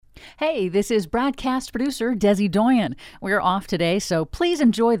Hey, this is BradCast producer Desi Doyen. We're off today, so please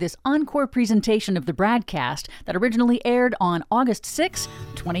enjoy this encore presentation of the BradCast that originally aired on August 6,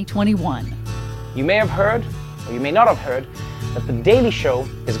 2021. You may have heard, or you may not have heard, that The Daily Show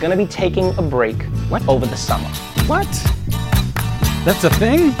is going to be taking a break over the summer. What? That's a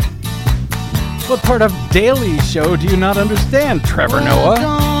thing? What part of Daily Show do you not understand, Trevor Noah? I don't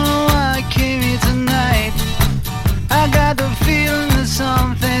know why I came here tonight. I got the feeling that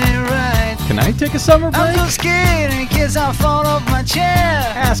something ain't right. Can I take a summer break? I'm so scared in case I fall off my chair.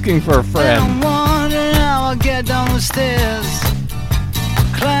 Asking for a friend. And I'm wondering how I'll get down the stairs.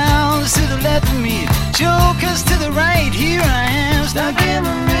 Clowns to the left of me, jokers to the right. Here I am, stuck in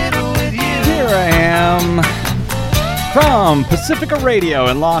the middle with you. Here I am. From Pacifica Radio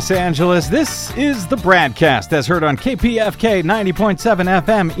in Los Angeles, this is the BradCast, as heard on KPFK 90.7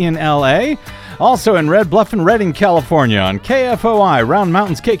 FM in LA. Also in Red Bluff and Redding, California on KFOI, Round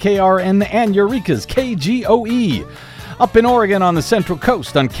Mountains KKRN, and Eureka's KGOE. Up in Oregon on the Central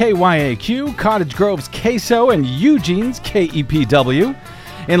Coast on KYAQ, Cottage Grove's KSO, and Eugene's KEPW.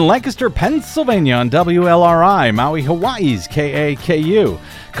 In Lancaster, Pennsylvania on WLRI, Maui, Hawaii's KAKU.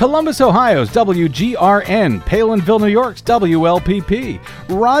 Columbus, Ohio's WGRN, Palinville, New York's WLPP,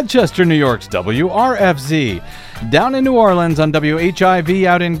 Rochester, New York's WRFZ, down in New Orleans on WHIV,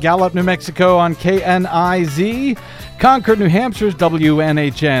 out in Gallup, New Mexico on KNIZ, Concord, New Hampshire's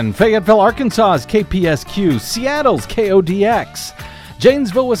WNHN, Fayetteville, Arkansas's KPSQ, Seattle's KODX,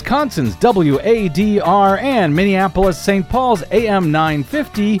 Janesville, Wisconsin's WADR, and Minneapolis, St. Paul's AM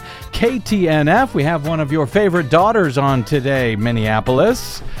 950 KTNF. We have one of your favorite daughters on today,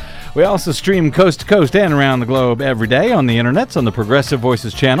 Minneapolis. We also stream coast to coast and around the globe every day on the internets on the Progressive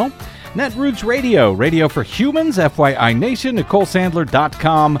Voices channel. Netroots Radio, Radio for Humans, FYI Nation,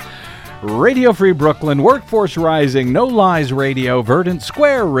 NicoleSandler.com, Radio Free Brooklyn, Workforce Rising, No Lies Radio, Verdant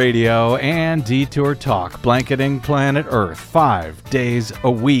Square Radio, and Detour Talk, blanketing planet Earth 5 days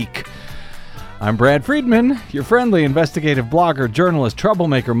a week. I'm Brad Friedman, your friendly investigative blogger, journalist,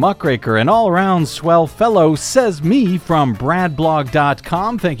 troublemaker, muckraker, and all-around swell fellow, says me from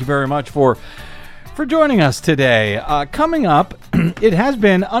bradblog.com. Thank you very much for joining us today. Coming up, it has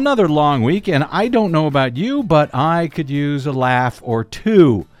been another long week, and I don't know about you, but I could use a laugh or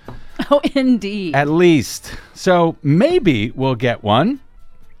two. Oh, indeed. At least. So maybe we'll get one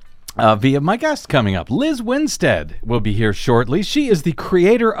via my guest coming up. Lizz Winstead will be here shortly. She is the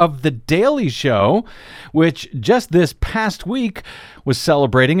creator of The Daily Show, which just this past week was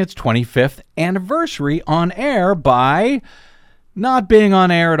celebrating its 25th anniversary on air by not being on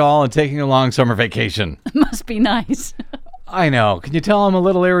air at all and taking a long summer vacation. Must be nice. I know. Can you tell I'm a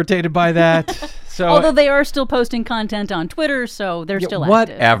little irritated by that? So, although they are still posting content on Twitter, so they're still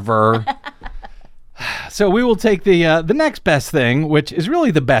active. Whatever. So we will take the next best thing, which is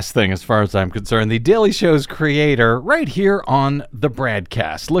really the best thing as far as I'm concerned. The Daily Show's creator right here on the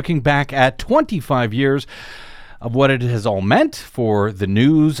BradCast, looking back at 25 years of what it has all meant for the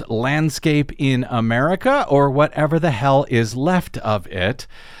news landscape in America, or whatever the hell is left of it.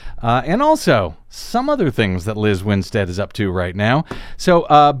 And also some other things that Lizz Winstead is up to right now.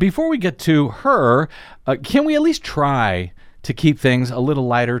 So before we get to her, can we at least try to keep things a little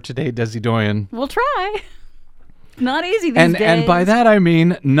lighter today, Desi Doyen? We'll try. Not easy these days. And by that I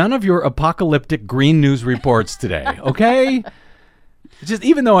mean none of your apocalyptic green news reports today, okay? Just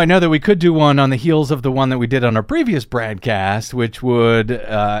even though I know that we could do one on the heels of the one that we did on our previous BradCast, which would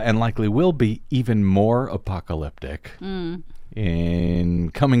and likely will be even more apocalyptic. In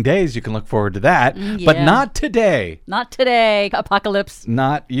coming days, you can look forward to that, but not today. Not today, apocalypse.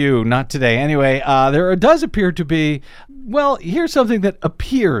 Not today. Anyway, there does appear to be, well, here's something that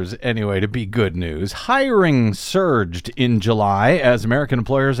appears, anyway, to be good news. Hiring surged in July as American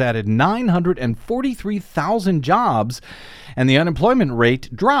employers added 943,000 jobs, and the unemployment rate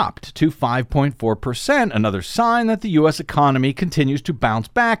dropped to 5.4%, another sign that the U.S. economy continues to bounce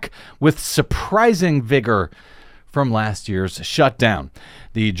back with surprising vigor from last year's shutdown.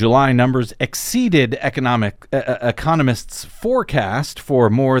 The July numbers exceeded economists' forecast for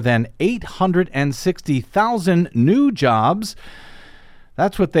more than 860,000 new jobs.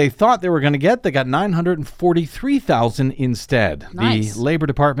 That's what they thought they were going to get. They got 943,000 instead. Nice. The Labor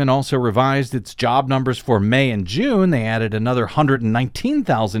Department also revised its job numbers for May and June. They added another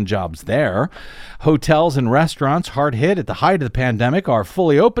 119,000 jobs there. Hotels and restaurants, hard hit at the height of the pandemic, are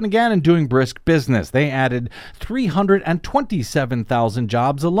fully open again and doing brisk business. They added 327,000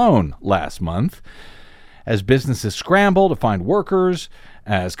 jobs alone last month. As businesses scramble to find workers,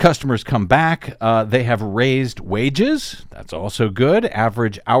 As customers come back, they have raised wages. That's also good.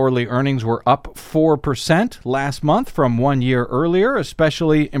 Average hourly earnings were up 4% last month from 1 year earlier,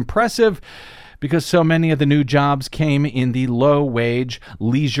 especially impressive because so many of the new jobs came in the low-wage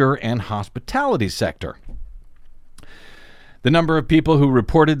leisure and hospitality sector. The number of people who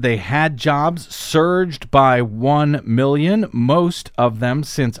reported they had jobs surged by 1 million, most of them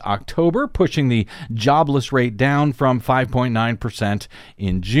since October, pushing the jobless rate down from 5.9%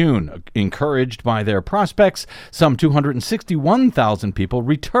 in June. Encouraged by their prospects, some 261,000 people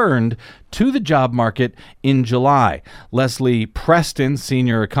returned to the job market in July. Leslie Preston,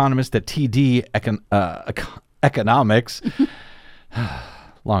 senior economist at TD Economics,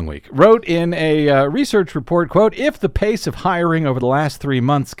 long week, wrote in a research report, quote, if the pace of hiring over the last 3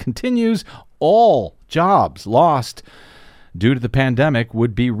 months continues, all jobs lost due to the pandemic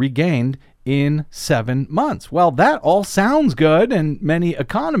would be regained in 7 months. Well, that all sounds good, and many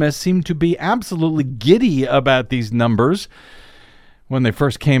economists seem to be absolutely giddy about these numbers when they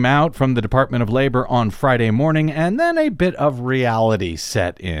first came out from the Department of Labor on Friday morning, and then a bit of reality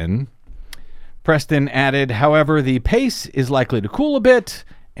set in. Preston added, however, the pace is likely to cool a bit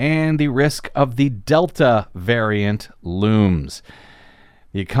and the risk of the Delta variant looms.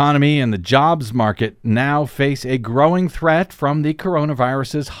 The economy and the jobs market now face a growing threat from the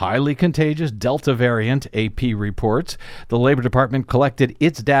coronavirus's highly contagious Delta variant, AP reports. The Labor Department collected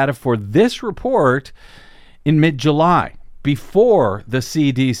its data for this report in mid-July, before the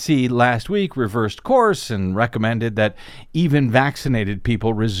CDC last week reversed course and recommended that even vaccinated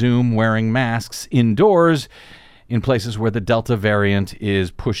people resume wearing masks indoors in places where the Delta variant is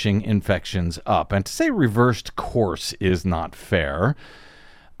pushing infections up. And to say reversed course is not fair.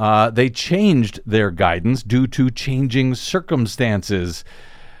 They changed their guidance due to changing circumstances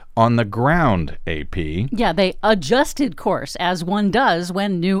on the ground, AP. Yeah, they adjusted course, as one does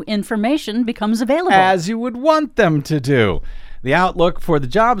when new information becomes available. As you would want them to do. The outlook for the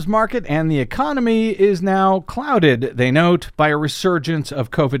jobs market and the economy is now clouded, they note, by a resurgence of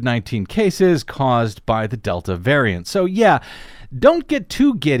COVID-19 cases caused by the Delta variant. So, yeah, don't get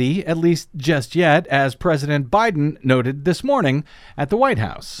too giddy, at least just yet, as President Biden noted this morning at the White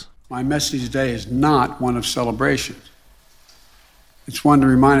House. My message today is not one of celebration. It's one to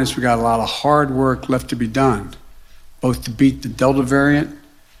remind us we got a lot of hard work left to be done, both to beat the Delta variant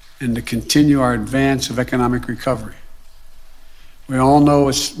and to continue our advance of economic recovery. We all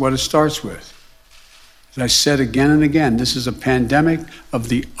know what it starts with. As I said again and again, this is a pandemic of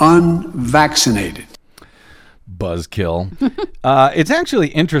the unvaccinated. Buzzkill. It's actually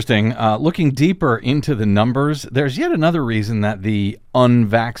interesting, looking deeper into the numbers, there's yet another reason that the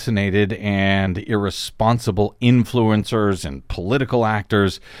unvaccinated and irresponsible influencers and political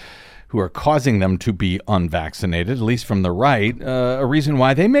actors who are causing them to be unvaccinated, at least from the right, a reason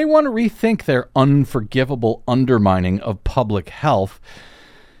why they may want to rethink their unforgivable undermining of public health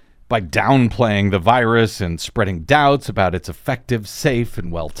by downplaying the virus and spreading doubts about its effective, safe,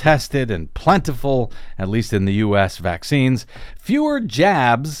 and well-tested and plentiful, at least in the U.S., vaccines. Fewer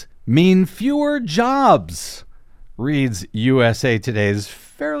jabs mean fewer jobs, reads USA Today's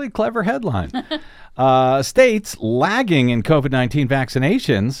fairly clever headline. States lagging in COVID-19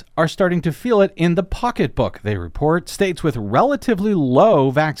 vaccinations are starting to feel it in the pocketbook, they report. States with relatively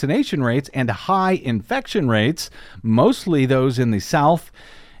low vaccination rates and high infection rates, mostly those in the South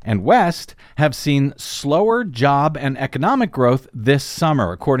and West, have seen slower job and economic growth this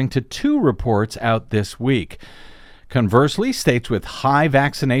summer, according to 2 reports out this week. Conversely, states with high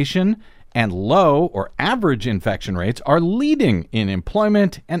vaccination and low or average infection rates are leading in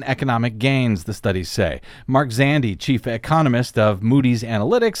employment and economic gains, the studies say. Mark Zandi, chief economist of Moody's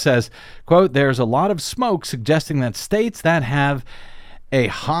Analytics, says, quote, there's a lot of smoke suggesting that states that have a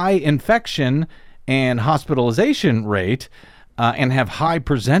high infection and hospitalization rate and have high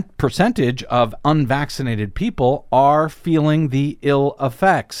percentage of unvaccinated people are feeling the ill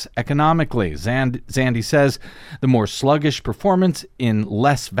effects economically. Zandi says the more sluggish performance in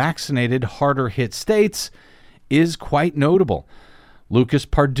less vaccinated, harder hit states is quite notable. Lucas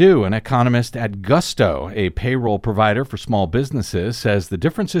Pardue, an economist at Gusto, a payroll provider for small businesses, says the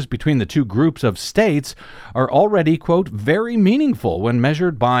differences between the two groups of states are already, quote, very meaningful when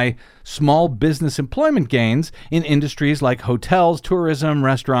measured by small business employment gains in industries like hotels, tourism,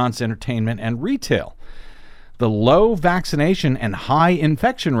 restaurants, entertainment, and retail. The low vaccination and high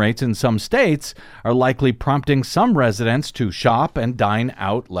infection rates in some states are likely prompting some residents to shop and dine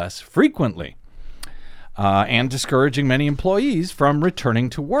out less frequently. And discouraging many employees from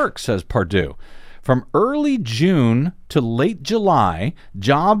returning to work, says Pardue. From early June to late July,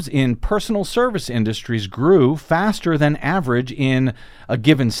 jobs in personal service industries grew faster than average in a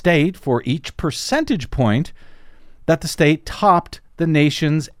given state for each percentage point that the state topped the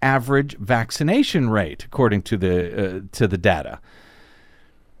nation's average vaccination rate, according to the data.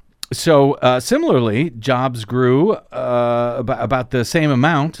 So similarly, jobs grew about the same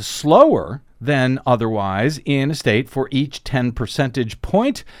amount, slower than otherwise in a state for each 10 percentage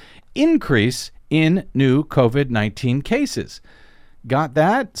point increase in new COVID-19 cases. Got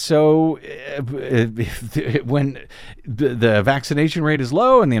that? So when the vaccination rate is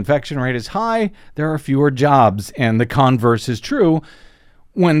low and the infection rate is high, there are fewer jobs. And the converse is true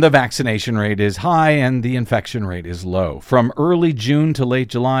when the vaccination rate is high and the infection rate is low. From early June to late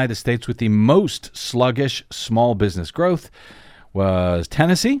July, the states with the most sluggish small business growth was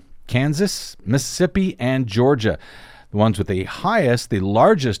Tennessee, Kansas, Mississippi, and Georgia. The ones with the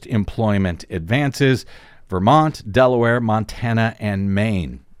largest employment advances, Vermont, Delaware, Montana, and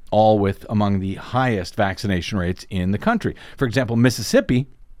Maine, all with among the highest vaccination rates in the country. For example, Mississippi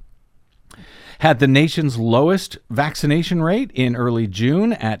had the nation's lowest vaccination rate in early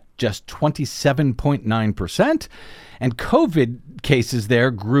June at just 27.9%, and COVID cases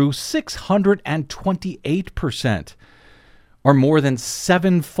there grew 628%. Or more than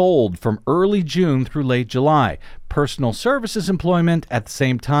sevenfold from early June through late July. Personal services employment at the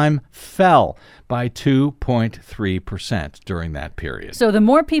same time fell by 2.3% during that period. So the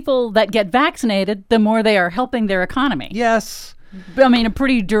more people that get vaccinated, the more they are helping their economy. Yes. I mean, a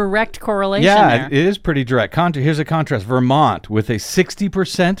pretty direct correlation there. It is pretty direct. Here's a contrast. Vermont, with a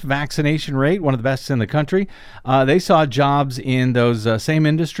 60% vaccination rate, one of the best in the country, they saw jobs in those same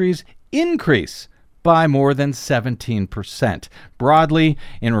industries increase by more than 17%. Broadly,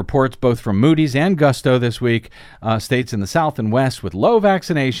 in reports both from Moody's and Gusto this week, states in the South and West with low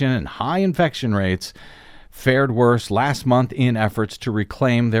vaccination and high infection rates fared worse last month in efforts to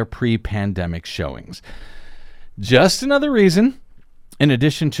reclaim their pre-pandemic showings. Just another reason, in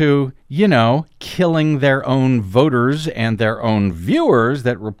addition to, killing their own voters and their own viewers,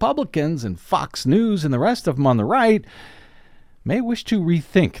 that Republicans and Fox News and the rest of them on the right may wish to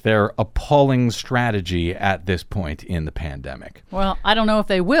rethink their appalling strategy at this point in the pandemic. Well, I don't know if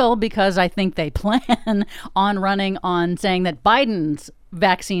they will, because I think they plan on running on saying that Biden's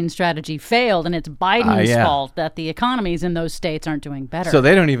vaccine strategy failed and it's Biden's fault that the economies in those states aren't doing better. So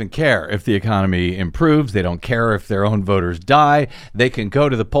they don't even care if the economy improves. They don't care if their own voters die. They can go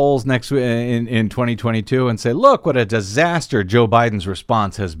to the polls next in 2022 and say, look what a disaster Joe Biden's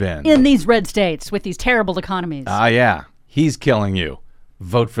response has been. In these red states with these terrible economies. He's killing you.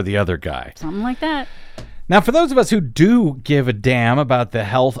 Vote for the other guy. Something like that. Now, for those of us who do give a damn about the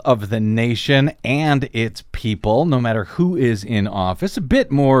health of the nation and its people, no matter who is in office, a bit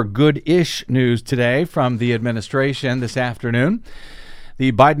more good-ish news today from the administration this afternoon.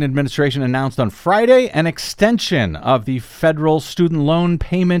 The Biden administration announced on Friday an extension of the federal student loan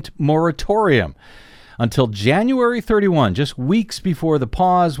payment moratorium until January 31, just weeks before the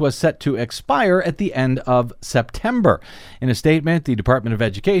pause was set to expire at the end of September. In a statement, the Department of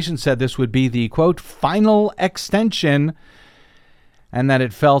Education said this would be the, quote, final extension, and that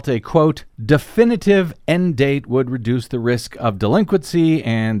it felt a, quote, definitive end date would reduce the risk of delinquency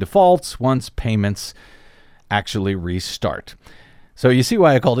and defaults once payments actually restart. So you see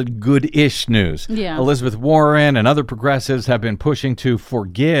why I called it good-ish news. Yeah. Elizabeth Warren and other progressives have been pushing to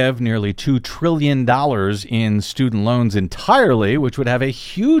forgive nearly $2 trillion in student loans entirely, which would have a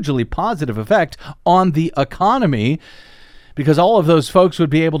hugely positive effect on the economy, because all of those folks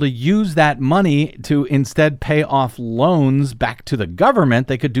would be able to use that money to instead pay off loans back to the government.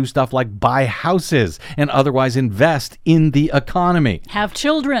 They could do stuff like buy houses and otherwise invest in the economy. Have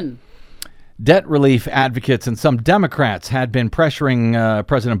children. Debt relief advocates and some Democrats had been pressuring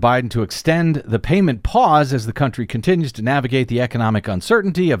President Biden to extend the payment pause as the country continues to navigate the economic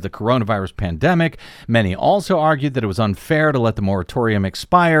uncertainty of the coronavirus pandemic. Many also argued that it was unfair to let the moratorium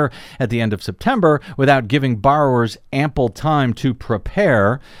expire at the end of September without giving borrowers ample time to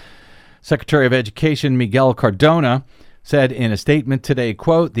prepare. Secretary of Education Miguel Cardona said in a statement today,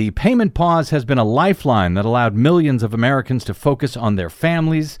 quote, the payment pause has been a lifeline that allowed millions of Americans to focus on their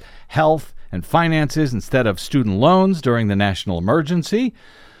families, health, and finances instead of student loans during the national emergency.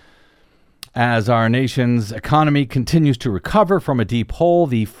 As our nation's economy continues to recover from a deep hole,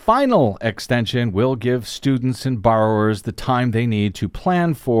 the final extension will give students and borrowers the time they need to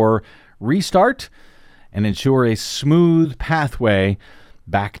plan for restart and ensure a smooth pathway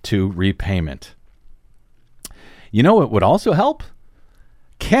back to repayment. You know what would also help?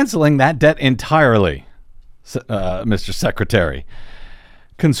 Canceling that debt entirely, Mr. Secretary.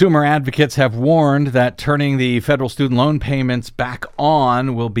 Consumer advocates have warned that turning the federal student loan payments back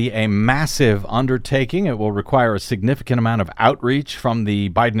on will be a massive undertaking. It will require a significant amount of outreach from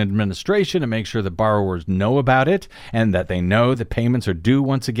the Biden administration to make sure that borrowers know about it and that they know the payments are due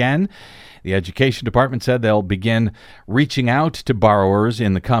once again. The Education Department said they'll begin reaching out to borrowers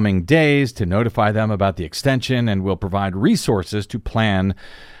in the coming days to notify them about the extension and will provide resources to plan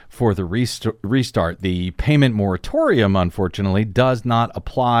for the restart. The payment moratorium, unfortunately, does not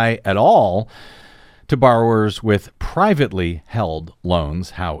apply at all to borrowers with privately held loans,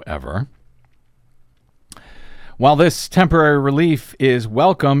 however. While this temporary relief is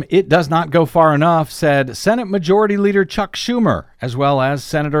welcome, it does not go far enough, said Senate Majority Leader Chuck Schumer, as well as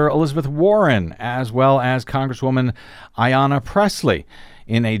Senator Elizabeth Warren, as well as Congresswoman Ayanna Pressley.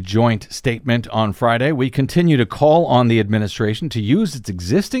 In a joint statement on Friday, we continue to call on the administration to use its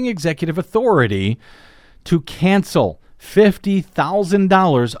existing executive authority to cancel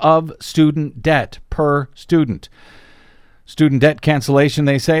 $50,000 of student debt per student. Student debt cancellation,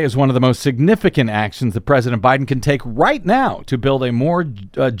 they say, is one of the most significant actions that President Biden can take right now to build a more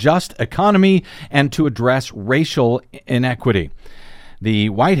just economy and to address racial inequity. The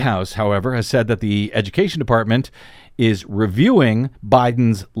White House, however, has said that the Education Department is reviewing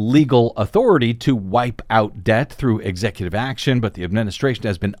Biden's legal authority to wipe out debt through executive action, but the administration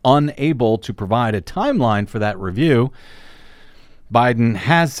has been unable to provide a timeline for that review. Biden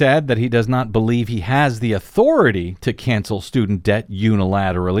has said that he does not believe he has the authority to cancel student debt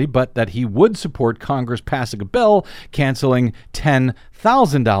unilaterally, but that he would support Congress passing a bill canceling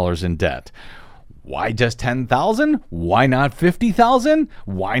 $10,000 in debt. Why just $10,000? Why not $50,000?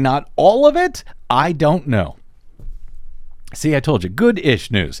 Why not all of it? I don't know. See, I told you,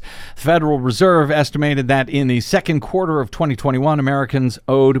 good-ish news. The Federal Reserve estimated that in the second quarter of 2021, Americans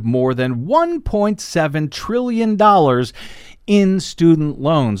owed more than $1.7 trillion in student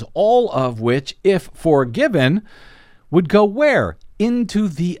loans, all of which, if forgiven, would go where? Into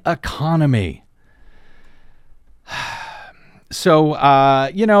the economy. So,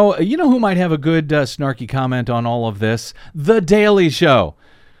 you know who might have a good snarky comment on all of this? The Daily Show,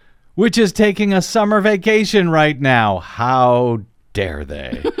 which is taking a summer vacation right now. How dare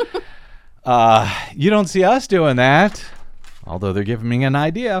they? You don't see us doing that, although they're giving me an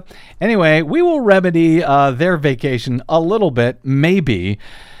idea. Anyway, we will remedy their vacation a little bit, maybe,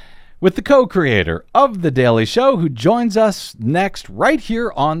 with the co-creator of The Daily Show, who joins us next right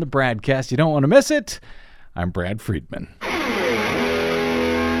here on the BradCast. You don't want to miss it. I'm Brad Friedman.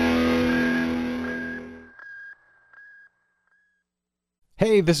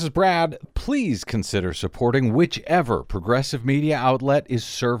 Hey, this is Brad. Please consider supporting whichever progressive media outlet is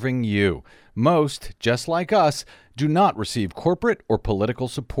serving you. Most, just like us, do not receive corporate or political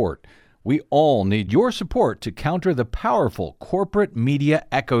support. We all need your support to counter the powerful corporate media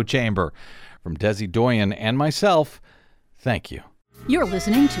echo chamber. From Desi Doyen and myself, thank you. You're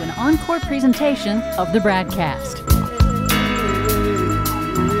listening to an encore presentation of the BradCast.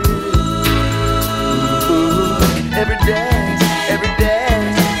 Every day, every day,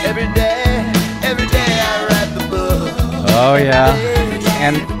 every day, every day I write the book. Oh, yeah.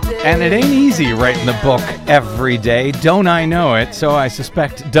 And it ain't easy writing the book every day. Don't I know it? So I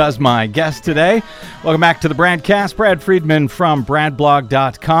suspect does my guest today. Welcome back to the BradCast. Brad Friedman from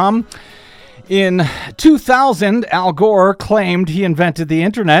bradblog.com. In 2000, Al Gore claimed he invented the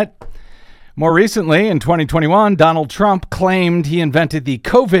internet. More recently, in 2021, Donald Trump claimed he invented the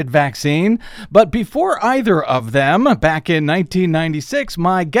COVID vaccine. But before either of them, back in 1996,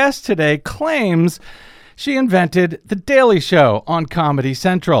 my guest today claims she invented The Daily Show on Comedy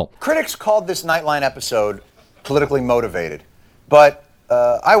Central. Critics called this Nightline episode politically motivated. But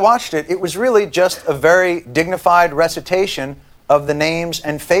I watched it. It was really just a very dignified recitation of the names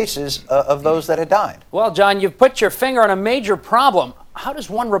and faces of those that had died. Well, John, you've put your finger on a major problem. How does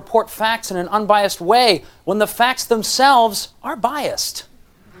one report facts in an unbiased way when the facts themselves are biased?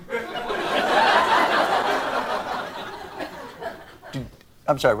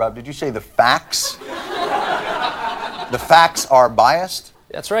 I'm sorry, Rob, did you say the facts? The facts are biased?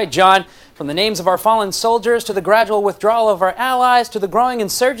 That's right, John. From the names of our fallen soldiers to the gradual withdrawal of our allies to the growing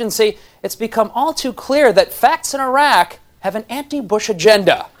insurgency, it's become all too clear that facts in Iraq have an anti-Bush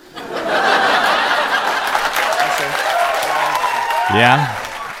agenda.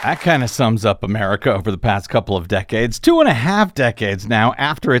 Yeah, that kind of sums up America over the past couple of decades, 2.5 decades now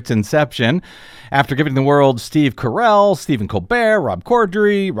after its inception. After giving the world Steve Carell, Stephen Colbert, Rob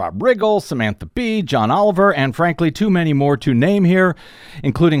Corddry, Rob Riggle, Samantha Bee, John Oliver, and frankly too many more to name here,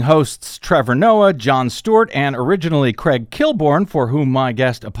 including hosts Trevor Noah, Jon Stewart, and originally Craig Kilborn, for whom my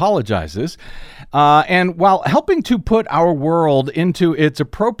guest apologizes. And while helping to put our world into its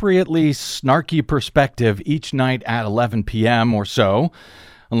appropriately snarky perspective each night at 11 p.m. or so,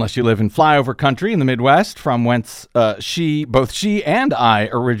 unless you live in flyover country in the Midwest, from whence both she and I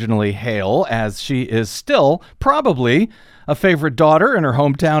originally hail, as she is still probably a favorite daughter in her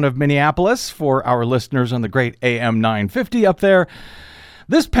hometown of Minneapolis for our listeners on the great AM 950 up there.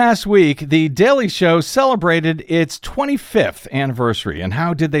 This past week, The Daily Show celebrated its 25th anniversary. And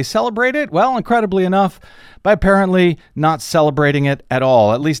how did they celebrate it? Well, incredibly enough, by apparently not celebrating it at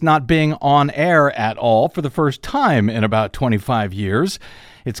all, at least not being on air at all for the first time in about 25 years.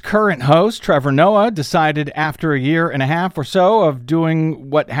 Its current host, Trevor Noah, decided after a year and a half or so of doing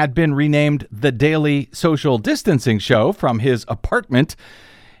what had been renamed The Daily Social Distancing Show from his apartment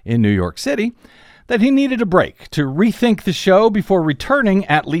in New York City, that he needed a break to rethink the show before returning,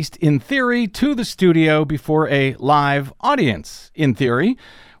 at least in theory, to the studio before a live audience, in theory,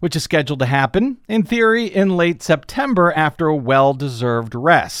 which is scheduled to happen, in theory, in late September after a well-deserved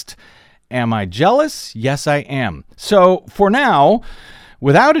rest. Am I jealous? Yes, I am. So, for now,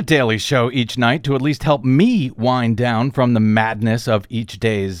 without a daily show each night to at least help me wind down from the madness of each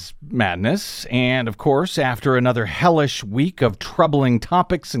day's madness, and, of course, after another hellish week of troubling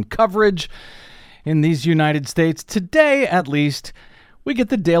topics and coverage in these United States, today, at least, we get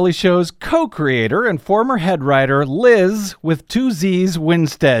The Daily Show's co-creator and former head writer, Lizz, with 2 Z's,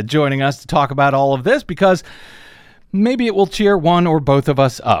 Winstead, joining us to talk about all of this, because maybe it will cheer one or both of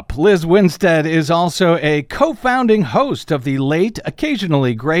us up. Lizz Winstead is also a co-founding host of the late,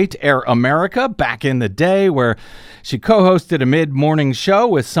 occasionally great Air America back in the day, where she co-hosted a mid-morning show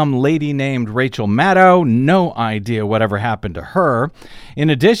with some lady named Rachel Maddow. No idea whatever happened to her. In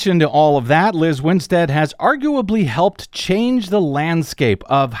addition to all of that, Lizz Winstead has arguably helped change the landscape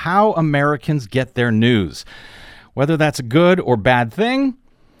of how Americans get their news. Whether that's a good or bad thing,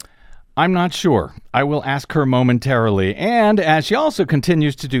 I'm not sure. I will ask her momentarily. And as she also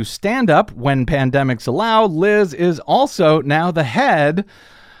continues to do stand-up when pandemics allow, Lizz is also now the head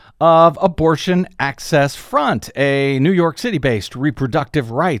of Abortion Access Front, a New York City-based reproductive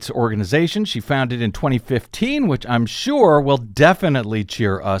rights organization she founded in 2015, which I'm sure will definitely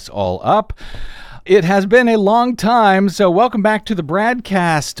cheer us all up. It has been a long time, so welcome back to the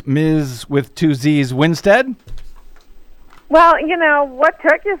BradCast, Ms. with 2 Z's Winstead. Well, what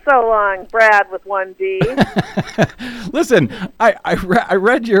took you so long, Brad with 1 D? Listen, I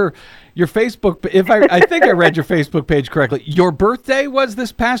read your Facebook. I think I read your Facebook page correctly. Your birthday was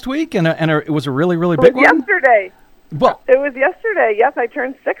this past week, and it was a really, really big one. Yesterday. Well, it was yesterday. Yes, I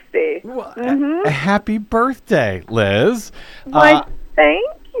turned 60. Well, happy birthday, Lizz. Why, thank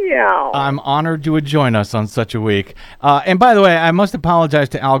you. I'm honored you would join us on such a week. And by the way, I must apologize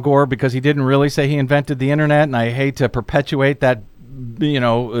to Al Gore because he didn't really say he invented the internet, and I hate to perpetuate that,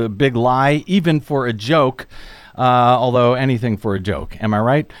 big lie, even for a joke, although anything for a joke. Am I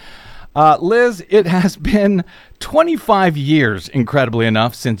right? Lizz, it has been 25 years, incredibly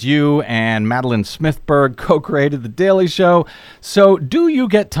enough, since you and Madeline Smithberg co-created The Daily Show. So do you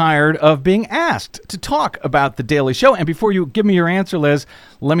get tired of being asked to talk about The Daily Show? And before you give me your answer, Lizz,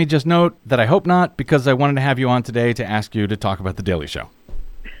 let me just note that I hope not, because I wanted to have you on today to ask you to talk about The Daily Show.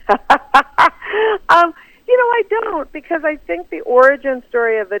 I don't, because I think the origin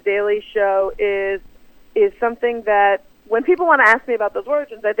story of The Daily Show is something that when people want to ask me about those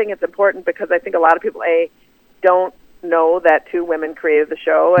origins, I think it's important because I think a lot of people, don't know that 2 women created the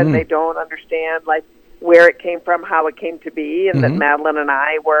show, and they don't understand, where it came from, how it came to be, and that Madeline and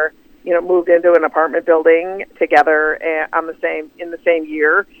I were, moved into an apartment building together in the same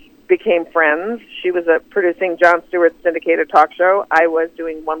year, became friends. She was producing Jon Stewart's syndicated talk show. I was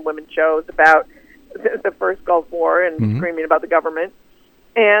doing one-woman shows about the first Gulf War and screaming about the government.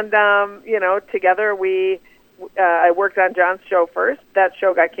 And, together I worked on John's show first. That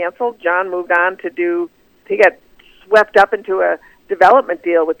show got canceled. John moved on he got swept up into a development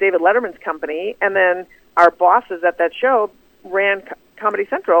deal with David Letterman's company, and then our bosses at that show ran Comedy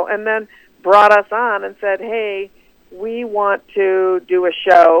Central and then brought us on and said, hey, we want to do a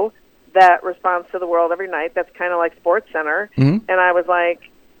show that responds to the world every night that's kind of like SportsCenter. And I was like,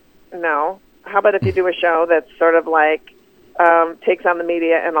 no, how about if you do a show that's sort of like takes on the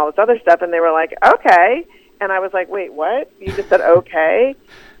media and all this other stuff? And they were like, okay. And I was like, wait, what? You just said okay?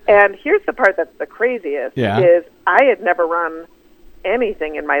 And here's the part that's the craziest, is I had never run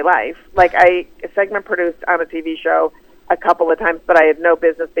anything in my life. I segment produced on a TV show a couple of times, but I had no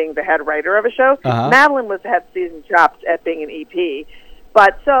business being the head writer of a show. Madeline had seasoned chops at being an EP.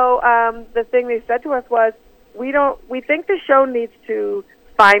 But so the thing they said to us was, we think the show needs to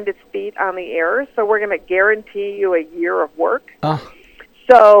find its feet on the air, so we're going to guarantee you a year of work.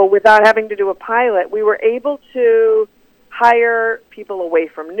 So without having to do a pilot, we were able to hire people away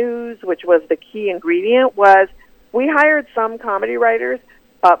from news, which was the key ingredient. Was we hired some comedy writers,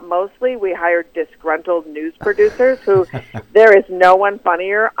 but mostly we hired disgruntled news producers who there is no one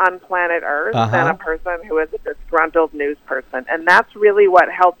funnier on planet Earth than a person who is a disgruntled news person. And that's really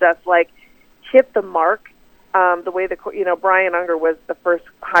what helped us hit the mark. The way Brian Unger was the first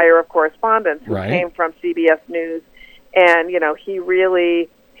hire of correspondents who came from CBS News, and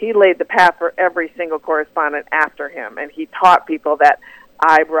he laid the path for every single correspondent after him, and he taught people that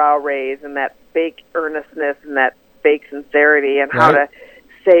eyebrow raise and that fake earnestness and that fake sincerity and how to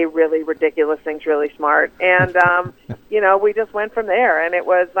say really ridiculous things really smart. And we just went from there, and it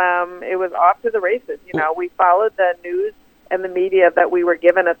was off to the races. We followed the news and the media that we were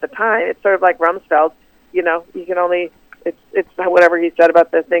given at the time. It's sort of like Rumsfeld. You can only it's whatever he said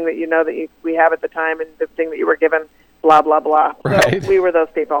about the thing that we have at the time and the thing that you were given. Blah, blah, blah. Right. So we were those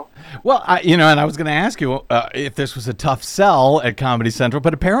people. Well, and I was going to ask you if this was a tough sell at Comedy Central,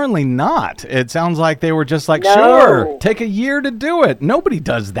 but apparently not. It sounds like they were just like, sure, take a year to do it. Nobody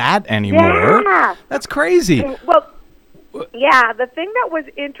does that anymore. Yeah. That's crazy. Well, yeah, the thing that was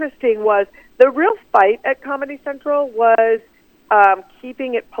interesting was the real fight at Comedy Central was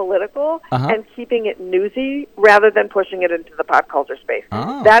keeping it political and keeping it newsy rather than pushing it into the pop culture space.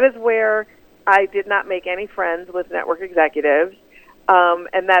 Oh. That is where I did not make any friends with network executives,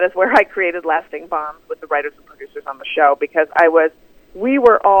 and that is where I created lasting bonds with the writers and producers on the show, because we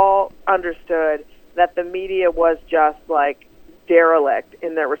were all understood that the media was just derelict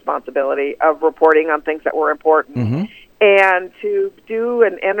in their responsibility of reporting on things that were important. And to do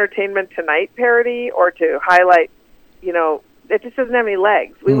an Entertainment Tonight parody or to highlight, it just doesn't have any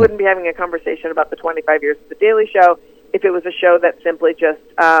legs. We wouldn't be having a conversation about the 25 years of The Daily Show if it was a show that simply just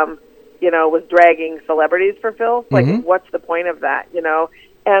was dragging celebrities for filth. What's the point of that,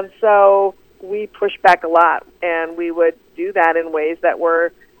 And so we pushed back a lot, and we would do that in ways that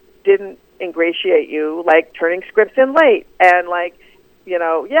didn't ingratiate you, like turning scripts in late, and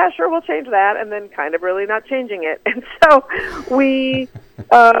yeah, sure, we'll change that, and then kind of really not changing it. And so we,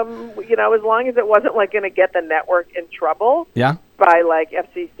 as long as it wasn't going to get the network in trouble by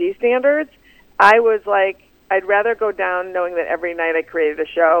FCC standards, I was I'd rather go down knowing that every night I created a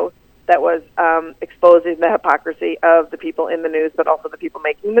show that was exposing the hypocrisy of the people in the news, but also the people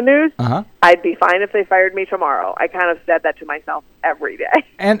making the news. I'd be fine if they fired me tomorrow. I kind of said that to myself every day.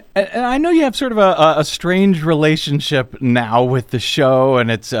 And I know you have sort of a strange relationship now with the show and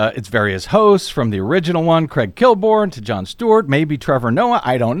its various hosts, from the original one, Craig Kilborn, to Jon Stewart, maybe Trevor Noah,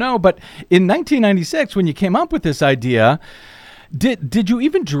 I don't know. But in 1996, when you came up with this idea, Did you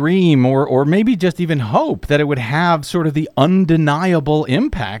even dream or maybe just even hope that it would have sort of the undeniable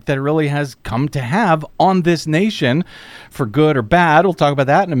impact that it really has come to have on this nation, for good or bad? We'll talk about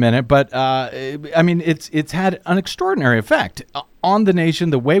that in a minute. But, it's had an extraordinary effect on the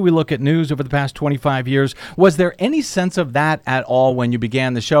nation, the way we look at news over the past 25 years. Was there any sense of that at all when you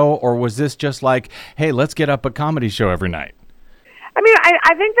began the show, or was this just like, hey, let's get up a comedy show every night?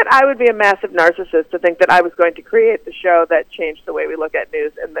 I think that I would be a massive narcissist to think that I was going to create the show that changed the way we look at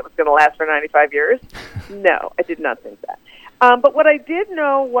news and that was going to last for 95 years. No, I did not think that. But what I did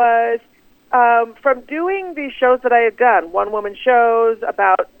know was from doing these shows that I had done, one-woman shows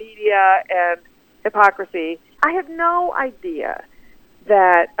about media and hypocrisy, I had no idea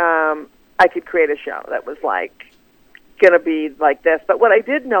that I could create a show that was going to be like this. But what I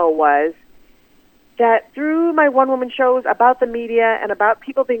did know was that through my one-woman shows about the media and about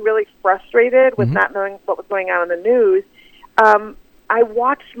people being really frustrated with not knowing what was going on in the news, I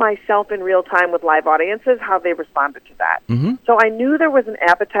watched myself in real time with live audiences, how they responded to that. So I knew there was an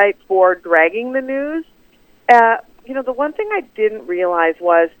appetite for dragging the news. The one thing I didn't realize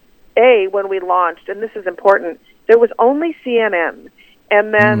was, when we launched, and this is important, there was only CNN.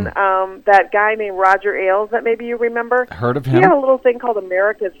 And then that guy named Roger Ailes that maybe you remember. Heard of him? He had a little thing called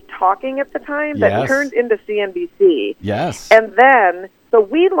America's Talking at the time that turned into CNBC. Yes. And then, so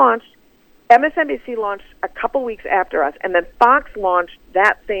we launched, MSNBC launched a couple weeks after us, and then Fox launched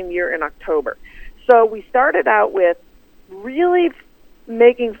that same year in October. So we started out with really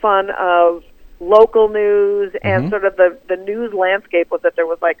making fun of local news and sort of the news landscape was that there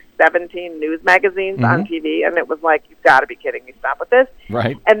was 17 news magazines on TV, and it was you've got to be kidding me, stop with this.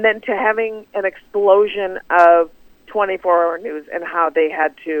 Right. And then to having an explosion of 24-hour news and how they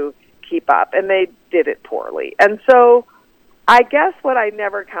had to keep up, and they did it poorly. And so I guess what I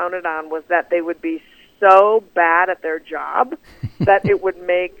never counted on was that they would be so bad at their job that it would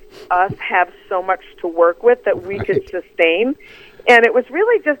make us have so much to work with that we could sustain. And it was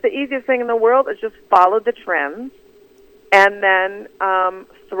really just the easiest thing in the world is just follow the trends and then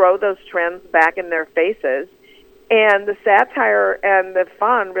throw those trends back in their faces. And the satire and the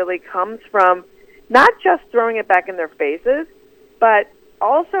fun really comes from not just throwing it back in their faces, but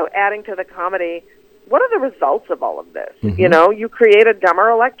also adding to the comedy, what are the results of all of this? Mm-hmm. You know, you create a dumber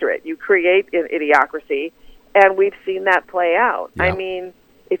electorate. You create an idiocracy, and we've seen that play out. Yeah. I mean,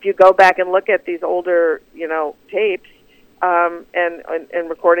 if you go back and look at these older, tapes and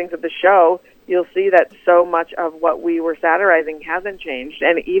recordings of the show, you'll see that so much of what we were satirizing hasn't changed,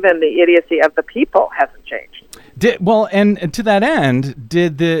 and even the idiocy of the people hasn't changed. And to that end,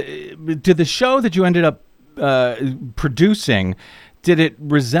 did the show that you ended up producing, did it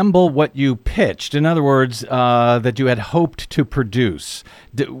resemble what you pitched? In other words, that you had hoped to produce?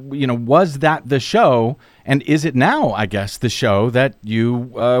 Was that the show, and is it now, I guess, the show that you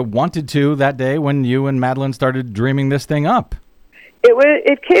wanted to that day when you and Madeline started dreaming this thing up?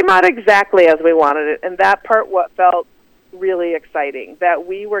 It came out exactly as we wanted it, and that part what felt really exciting, that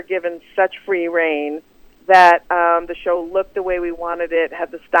we were given such free rein, that the show looked the way we wanted it,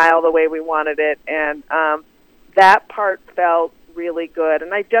 had the style the way we wanted it, and that part felt really good.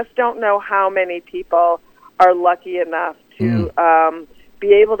 And I just don't know how many people are lucky enough to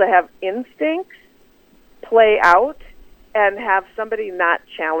be able to have instincts play out and have somebody not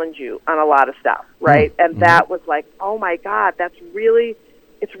challenge you on a lot of stuff, right? And that was like, oh my God, it's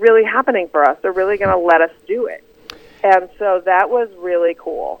really happening for us. They're really going to let us do it. And so that was really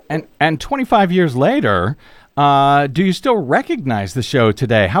cool. And 25 years later, do you still recognize the show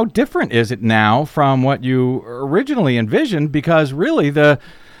today? How different is it now from what you originally envisioned? Because really the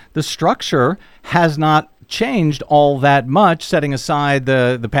structure has not changed all that much, setting aside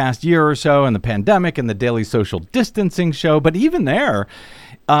the past year or so and the pandemic and the daily social distancing show. But even there,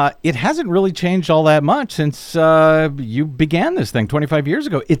 it hasn't really changed all that much since you began this thing 25 years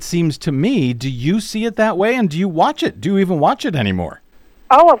ago. It seems to me. Do you see it that way? And do you watch it? Do you even watch it anymore?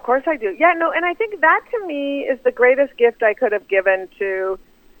 Oh, of course I do. Yeah, no, and I think that to me is the greatest gift I could have given to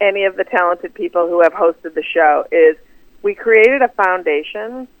any of the talented people who have hosted the show, is we created a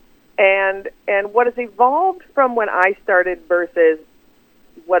foundation, and what has evolved from when I started versus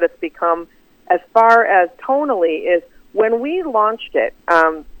what it's become as far as tonally is when we launched it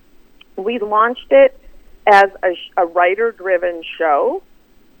as a writer-driven show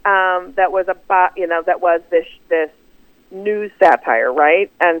that was about, that was this news satire, right?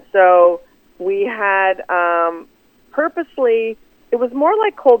 And so we had purposely, it was more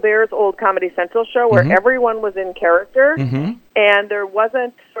like Colbert's old Comedy Central show where everyone was in character and there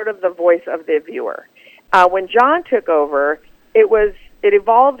wasn't sort of the voice of the viewer. When John took over, it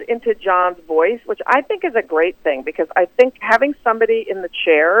evolved into John's voice, which I think is a great thing, because I think having somebody in the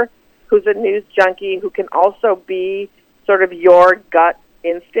chair who's a news junkie who can also be sort of your gut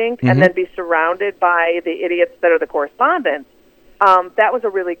instinct and then be surrounded by the idiots that are the correspondents, that was a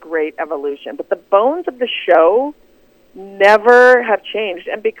really great evolution. But the bones of the show never have changed,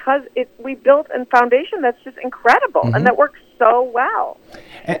 and because we built a foundation that's just incredible and that works so well,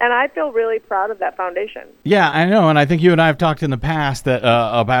 and I feel really proud of that foundation. Yeah, I know, and I think you and I have talked in the past that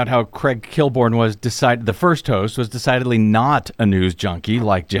about how Craig Kilborn the first host was decidedly not a news junkie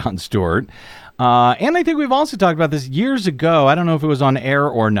like Jon Stewart. And I think we've also talked about this years ago. I don't know if it was on air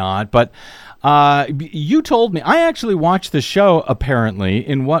or not, but you told me, I actually watched the show apparently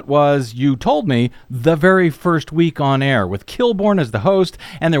in what was, you told me, the very first week on air with Kilborn as the host,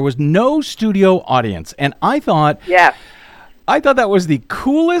 and there was no studio audience. And I thought that was the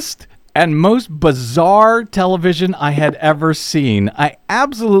coolest and most bizarre television I had ever seen. I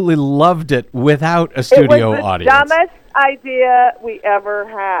absolutely loved it without a studio audience. It was the dumbest idea we ever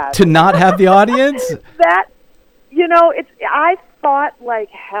had. To not have the audience? I fought like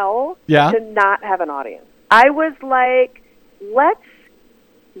hell to not have an audience. I was like, let's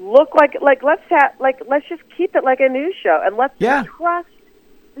just keep it like a news show, and let's trust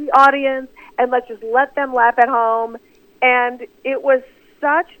the audience, and let's just let them laugh at home. And it was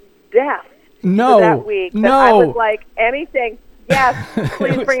such death that week that I was like, anything, yes,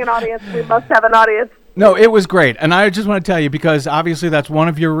 please bring an audience. We must have an audience. No, it was great. And I just want to tell you, because obviously that's one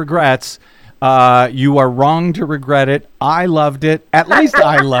of your regrets. You are wrong to regret it. I loved it. At least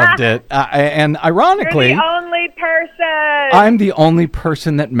I loved it. And ironically, you're the only person. I'm the only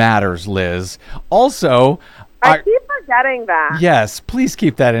person that matters, Liz. Also, I keep forgetting that. Yes, please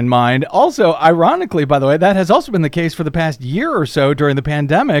keep that in mind. Also, ironically, by the way, that has also been the case for the past year or so during the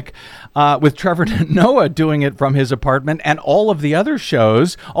pandemic, with Trevor Noah doing it from his apartment, and all of the other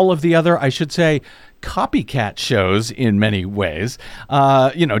shows, I should say, copycat shows in many ways,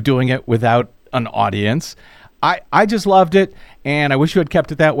 doing it without an audience. I just loved it, and I wish you had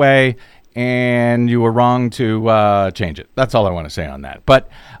kept it that way. and you were wrong to change it. That's all I want to say on that. But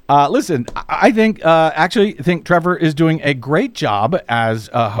listen, I think Trevor is doing a great job as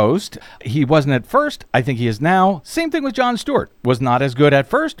a host. He wasn't at first. I think he is now. Same thing with Jon Stewart. Was not as good at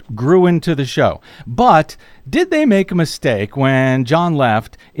first, grew into the show. But did they make a mistake when Jon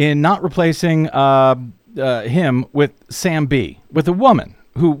left in not replacing him with Sam B, with a woman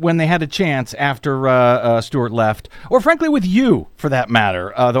who, when they had a chance after Stewart left, or frankly with you for that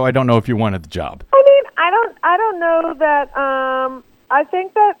matter, though I don't know if you wanted the job? I mean, I don't know that. I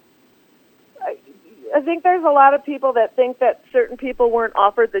think there's a lot of people that think that certain people weren't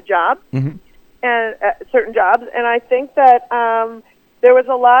offered the job, and certain jobs, and I think that there was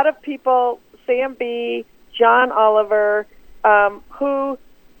a lot of people, Sam B, John Oliver, who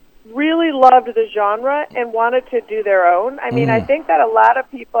really loved the genre and wanted to do their own. I mean, I think that a lot of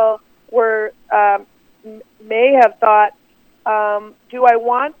people were may have thought, do I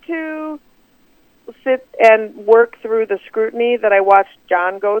want to sit and work through the scrutiny that I watched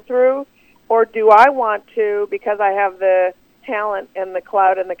John go through, or do I want to, because I have the talent and the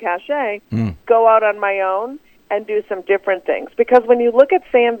clout and the cachet, go out on my own and do some different things? Because when you look at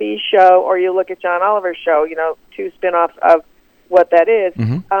Sam B's show or you look at John Oliver's show, two spinoffs of what that is,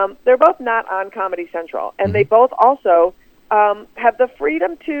 they're both not on Comedy Central, and they both also have the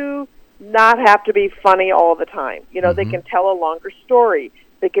freedom to not have to be funny all the time. They can tell a longer story.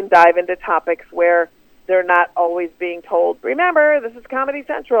 They can dive into topics where they're not always being told, remember, this is Comedy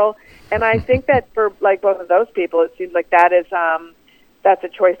Central. And I think that for both of those people, it seems like that's a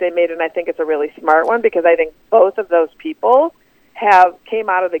choice they made, and I think it's a really smart one, because I think both of those people came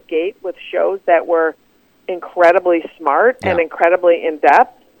out of the gate with shows that were incredibly smart and incredibly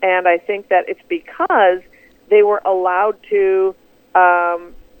in-depth, and I think that it's because they were allowed to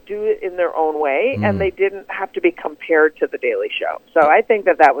do it in their own way, and they didn't have to be compared to The Daily Show. So I think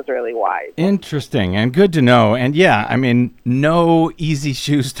that was really wise. Interesting, and good to know. And yeah, I mean, no easy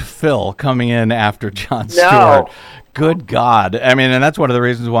shoes to fill coming in after Jon Stewart. Good God. I mean, and that's one of the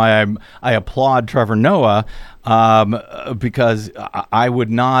reasons why I applaud Trevor Noah, because I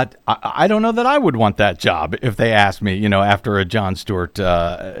would not, I don't know that I would want that job if they asked me, after a Jon Stewart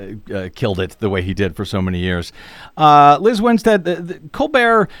killed it the way he did for so many years. Lizz Winstead, the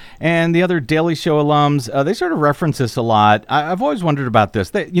Colbert and the other Daily Show alums, they sort of reference this a lot. I've always wondered about this.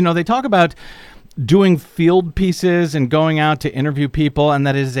 They talk about doing field pieces and going out to interview people, and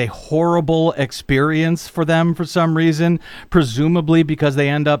that is a horrible experience for them for some reason, presumably because they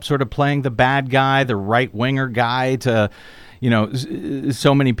end up sort of playing the bad guy, the right-winger guy to,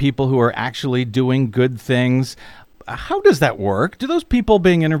 so many people who are actually doing good things. How does that work? Do those people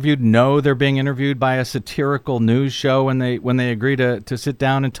being interviewed know they're being interviewed by a satirical news show when they agree to sit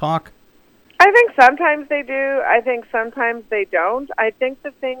down and talk? I think sometimes they do. I think sometimes they don't. I think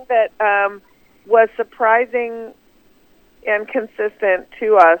the thing that was surprising and consistent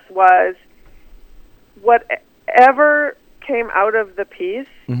to us was whatever came out of the piece,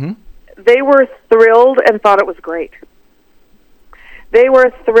 they were thrilled and thought it was great. They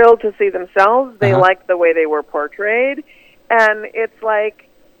were thrilled to see themselves. They liked the way they were portrayed. And it's like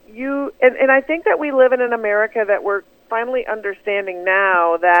and I think that we live in an America that we're finally understanding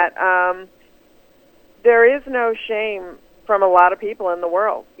now that there is no shame from a lot of people in the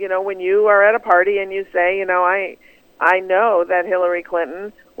world. When you are at a party and you say, I know that Hillary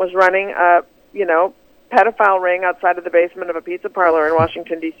Clinton was running a, pedophile ring outside of the basement of a pizza parlor in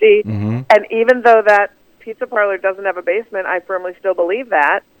Washington, D.C., and even though that pizza parlor doesn't have a basement, I firmly still believe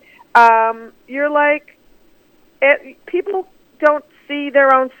that, you're like, people don't see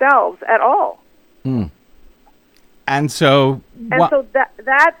their own selves at all. And so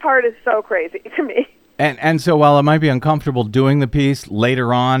that part is so crazy to me. And so while it might be uncomfortable doing the piece,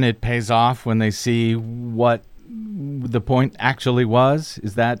 later on it pays off when they see what the point actually was?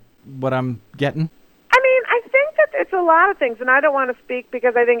 Is that what I'm getting? I mean, I think that it's a lot of things, and I don't want to speak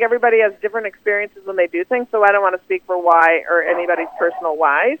because I think everybody has different experiences when they do things, so I don't want to speak for why or anybody's personal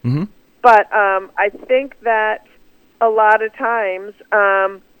whys. But I think that a lot of times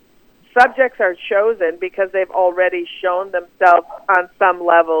subjects are chosen because they've already shown themselves on some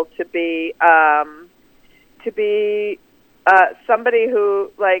level to be somebody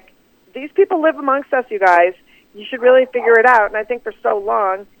who, these people live amongst us, you guys. You should really figure it out. And I think for so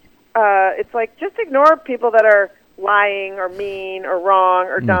long, it's like, just ignore people that are lying or mean or wrong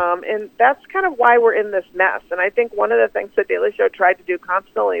or dumb. And that's kind of why we're in this mess. And I think one of the things the Daily Show tried to do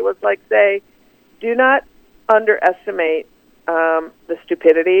constantly was say, do not underestimate the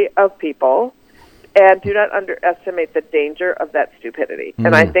stupidity of people, and do not underestimate the danger of that stupidity.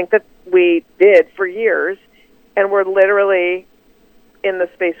 And I think that we did for years, and we're literally in the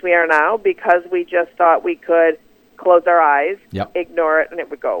space we are now because we just thought we could close our eyes, ignore it, and it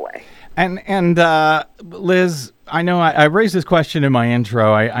would go away. And Liz, I know I raised this question in my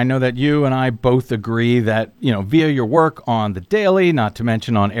intro. I know that you and I both agree that, via your work on The Daily, not to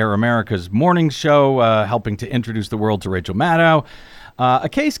mention on Air America's morning show, helping to introduce the world to Rachel Maddow, a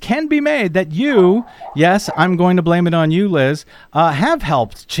case can be made that you, yes, I'm going to blame it on you, Liz, have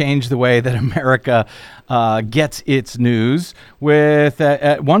helped change the way that America gets its news with,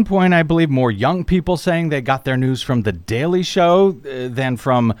 at one point, I believe, more young people saying they got their news from The Daily Show than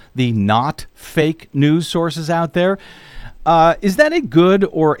from the not fake news sources out there. Is that a good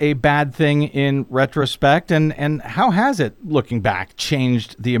or a bad thing in retrospect? And how has it, looking back,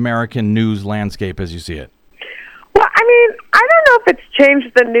 changed the American news landscape as you see it? Well, I don't know if it's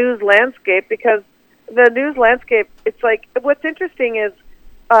changed the news landscape because the news landscape, it's like, what's interesting is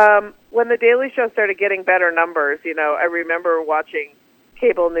when The Daily Show started getting better numbers, I remember watching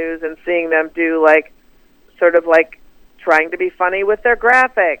cable news and seeing them do sort of trying to be funny with their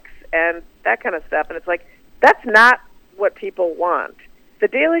graphics and that kind of stuff. And it's like, that's not what people want. The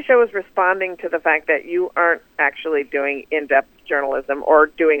Daily Show is responding to the fact that you aren't actually doing in-depth journalism or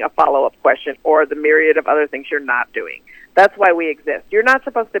doing a follow-up question or the myriad of other things you're not doing. That's why we exist. You're not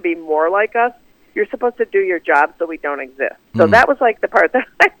supposed to be more like us. You're supposed to do your job so we don't exist. So that was the part that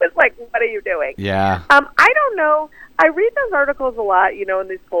I was like, what are you doing? Yeah. I don't know. I read those articles a lot, in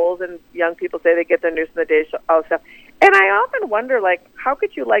these polls, and young people say they get their news from The Daily Show, all stuff. And I often wonder, how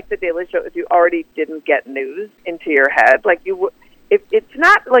could you like The Daily Show if you already didn't get news into your head? It's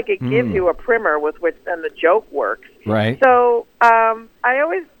not like it gives you a primer with which then the joke works. Right. So I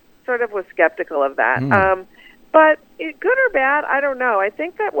always sort of was skeptical of that. But good or bad, I don't know. I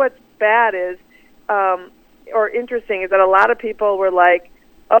think that what's bad is, or interesting, is that a lot of people were like,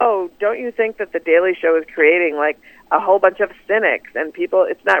 oh, don't you think that The Daily Show is creating a whole bunch of cynics and people,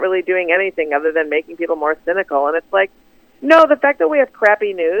 it's not really doing anything other than making people more cynical. And it's like, no, the fact that we have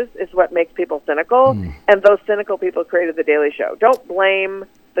crappy news is what makes people cynical, and those cynical people created The Daily Show. Don't blame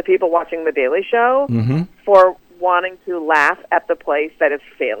the people watching The Daily Show for wanting to laugh at the place that is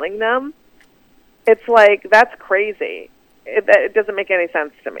failing them. It's like, that's crazy. It doesn't make any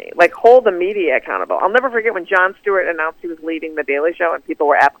sense to me. Hold the media accountable. I'll never forget when Jon Stewart announced he was leading The Daily Show, and people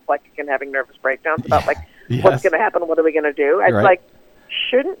were apoplectic and having nervous breakdowns about what's going to happen, what are we going to do? It's like,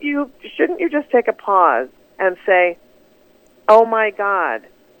 shouldn't you just take a pause and say, oh my God,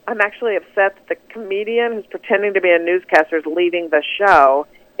 I'm actually upset that the comedian who's pretending to be a newscaster is leading the show,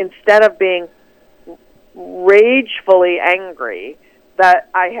 instead of being ragefully angry that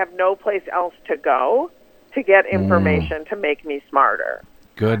I have no place else to go to get information to make me smarter.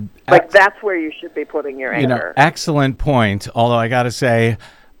 Good. That's where you should be putting your anger. Excellent point. Although I got to say,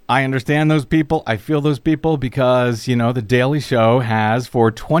 I understand those people. I feel those people because, The Daily Show has for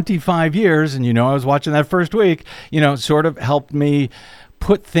 25 years, and I was watching that first week, sort of helped me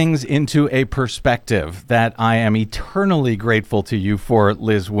put things into a perspective that I am eternally grateful to you for,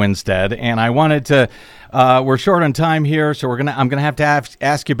 Liz Winstead. And I wanted to, we're short on time here, so I'm gonna have to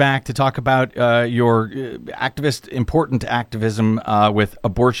ask you back to talk about your important activism with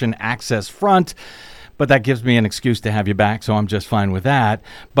Abortion Access Front. But that gives me an excuse to have you back, so I'm just fine with that.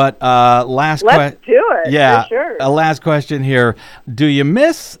 But let's do it. Yeah, for sure. A last question here. Do you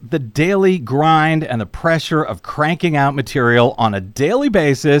miss the daily grind and the pressure of cranking out material on a daily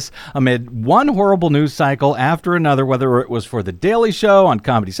basis amid one horrible news cycle after another, whether it was for The Daily Show on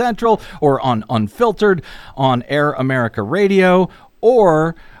Comedy Central or on Unfiltered on Air America Radio?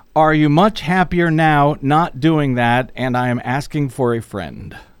 Or are you much happier now not doing that, and I am asking for a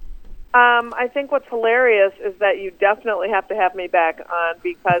friend? I think what's hilarious is that you definitely have to have me back on,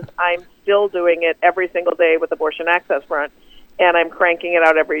 because I'm still doing it every single day with Abortion Access Front, and I'm cranking it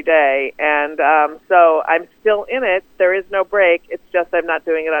out every day. And so I'm still in it. There is no break. It's just I'm not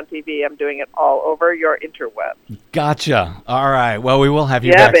doing it on TV. I'm doing it all over your interwebs. Gotcha. All right. Well, we will have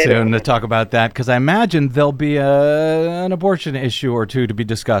you back soon to talk about that, because I imagine there'll be an abortion issue or two to be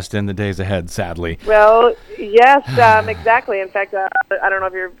discussed in the days ahead, sadly. Well, yes, exactly. In fact, I don't know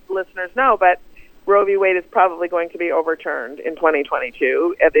if your listeners know, but Roe v. Wade is probably going to be overturned in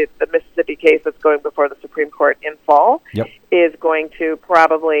 2022. The Mississippi case that's going before the Supreme Court in fall is going to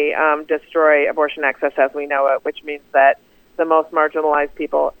probably destroy abortion access as we know it, which means that the most marginalized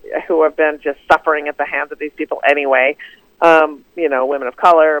people who have been just suffering at the hands of these people anyway, women of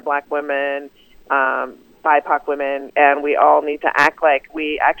color, black women, BIPOC women, and we all need to act like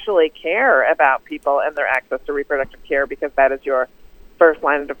we actually care about people and their access to reproductive care, because that is your first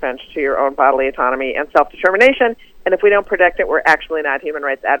line of defense to your own bodily autonomy and self-determination. And if we don't protect it, we're actually not human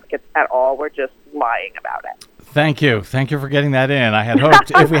rights advocates at all. We're just lying about it. Thank you. Thank you for getting that in. I had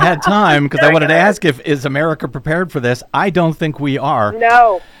hoped if we had time, because I wanted to ask is America prepared for this? I don't think we are.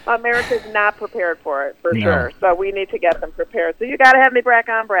 No, America's not prepared for it, for sure. So we need to get them prepared. So you got to have me back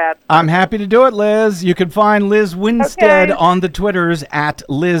on, Brad. I'm happy to do it, Liz. You can find Liz Winstead on the Twitters at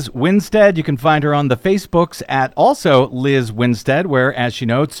Liz Winstead. You can find her on the Facebooks at also Liz Winstead, where, as she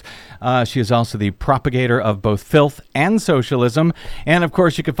notes, she is also the propagator of both filth and socialism. And, of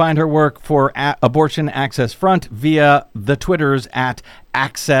course, you can find her work for Abortion Access Front via the Twitters at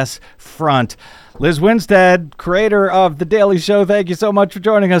Access Front. Liz Winstead, creator of The Daily Show, thank you so much for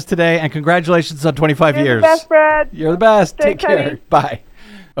joining us today, and congratulations on 25 years. You're the best, Brad. You're the best. Take care. care. Bye.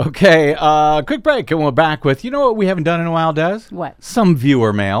 Okay, quick break, and we're back with, you know what we haven't done in a while, Des? What? Some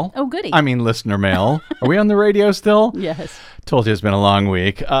viewer mail. Oh, goody. I mean, listener mail. Are we on the radio still? Yes. Told you it's been a long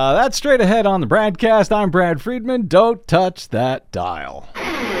week. That's straight ahead on the BradCast. I'm Brad Friedman. Don't touch that dial.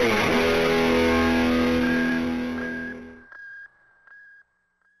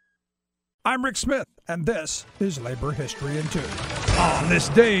 I'm Rick Smith, and this is Labor History in 2. On this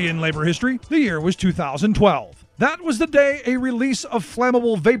day in labor history, the year was 2012. That was the day a release of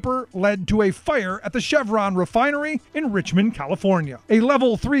flammable vapor led to a fire at the Chevron refinery in Richmond, California. A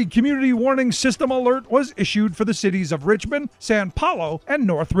Level 3 community warning system alert was issued for the cities of Richmond, San Paulo, and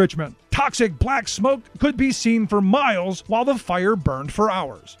North Richmond. Toxic black smoke could be seen for miles while the fire burned for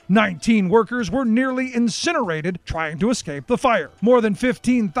hours. 19 workers were nearly incinerated trying to escape the fire. More than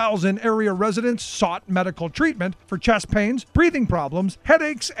 15,000 area residents sought medical treatment for chest pains, breathing problems,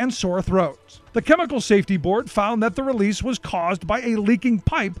 headaches, and sore throats. The Chemical Safety Board found that the release was caused by a leaking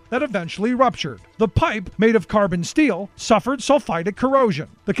pipe that eventually ruptured. The pipe, made of carbon steel, suffered sulfided corrosion.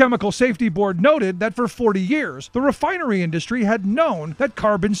 The Chemical Safety Board noted that for 40 years, the refinery industry had known that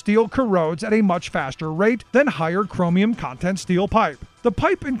carbon steel corrodes at a much faster rate than higher chromium content steel pipe. The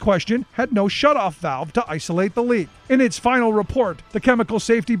pipe in question had no shutoff valve to isolate the leak. In its final report, the Chemical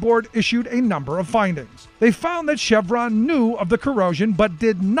Safety Board issued a number of findings. They found that Chevron knew of the corrosion but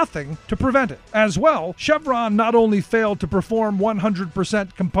did nothing to prevent it. As well, Chevron not only failed to perform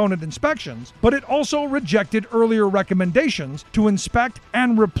 100% component inspections, but it also rejected earlier recommendations to inspect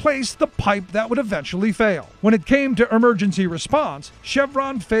and replace the pipe that would eventually fail. When it came to emergency response,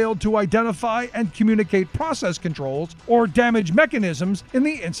 Chevron failed to identify and communicate process controls or damage mechanisms in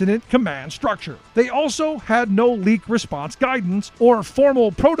the incident command structure. They also had no leak response guidance or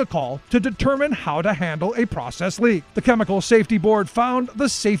formal protocol to determine how to handle a process leak. The Chemical Safety Board found the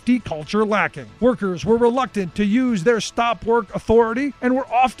safety culture lacking. Workers were reluctant to use their stop work authority and were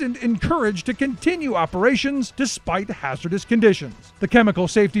often encouraged to continue operations despite hazardous conditions. The Chemical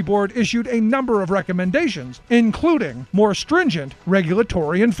Safety Board issued a number of recommendations, including more stringent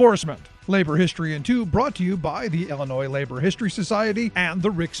regulatory enforcement. Labor History in 2 brought to you by the Illinois Labor History Society and The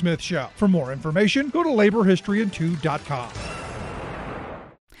Rick Smith Show. For more information, go to laborhistoryin2.com.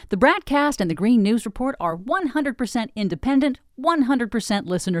 The BradCast and the Green News Report are 100% independent, 100%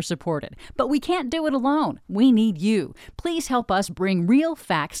 listener-supported. But we can't do it alone. We need you. Please help us bring real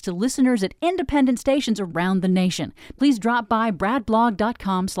facts to listeners at independent stations around the nation. Please drop by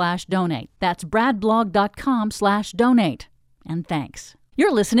bradblog.com/donate. That's bradblog.com/donate. And thanks.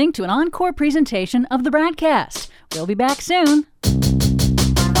 You're listening to an encore presentation of the BradCast. We'll be back soon.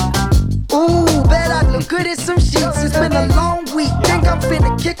 Ooh, bet I look good in some sheets. It's been a long week. Think I'm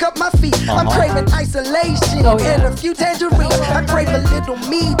finna kick up my feet. I'm craving isolation and a few tangerines. I crave a little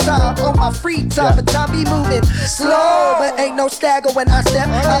me time on my free time. But time be moving slow, but ain't no stagger when I step.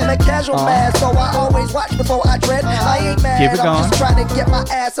 I'm a casual man, so I always watch before I tread. I ain't mad, Keep it I'm going. just trying to get my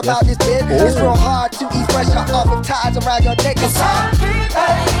ass about this bed. It's real hard to eat fresh off of ties around your neck.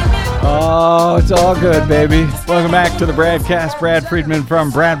 Oh, it's all good, baby. Welcome back to the BradCast. Brad Friedman from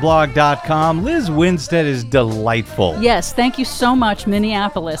bradblog.com. Liz Winstead is delightful. Yes, thank you so much,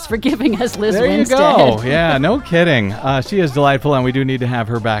 Minneapolis, for giving us Liz Winstead. There you go. Yeah, no kidding. She is delightful, and we do need to have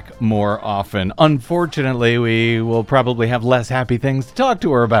her back more often. Unfortunately, we will probably have less happy things to talk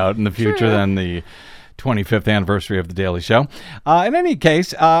to her about in the future than the 25th anniversary of The Daily Show. In any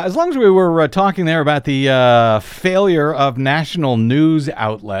case, as long as we were talking there about the failure of national news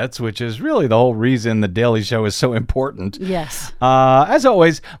outlets, which is really the whole reason The Daily Show is so important. Yes. As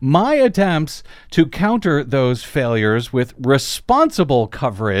always, my attempts to counter those failures with responsible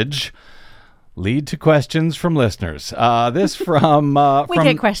coverage lead to questions from listeners. This from... We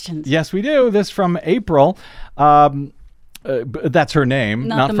get questions. Yes, we do. This from April. That's her name,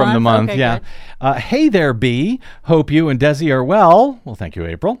 Not from the the month. Okay, yeah. good. Hey there, B. Hope you and Desi are well. Well, thank you,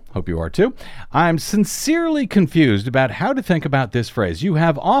 April. Hope you are too. I'm sincerely confused about how to think about this phrase. You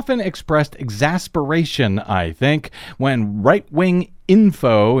have often expressed exasperation, I think, when right-wing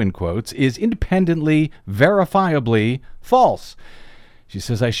info, in quotes, is independently, verifiably false. She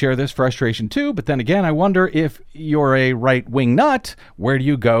says, I share this frustration too, but then again, I wonder if you're a right-wing nut, where do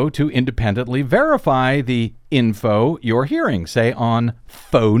you go to independently verify the info you're hearing, say on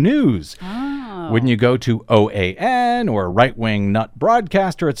faux news? Oh. Wouldn't you go to OAN or right-wing nut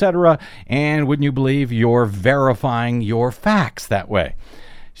broadcaster, etc., and wouldn't you believe you're verifying your facts that way?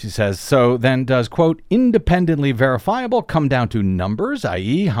 She says, so then does, quote, independently verifiable come down to numbers,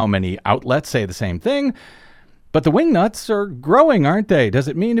 i.e. how many outlets say the same thing? But the wingnuts are growing, aren't they? Does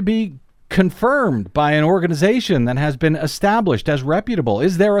it mean to be confirmed by an organization that has been established as reputable?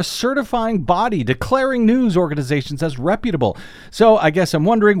 Is there a certifying body declaring news organizations as reputable? So I guess I'm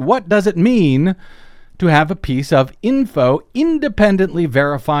wondering, what does it mean to have a piece of info independently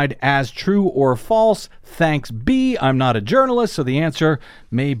verified as true or false? Thanks, B. I'm not a journalist, so the answer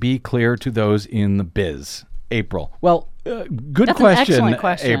may be clear to those in the biz. April. Well, good That's question, an excellent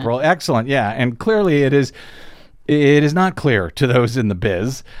question. April. Excellent, yeah. And clearly it is not clear to those in the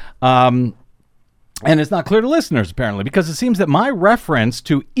biz. And it's not clear to listeners, apparently, because it seems that my reference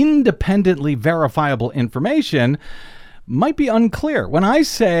to independently verifiable information might be unclear. When I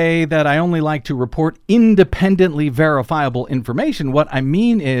say that I only like to report independently verifiable information, what I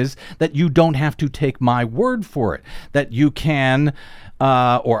mean is that you don't have to take my word for it, that you can,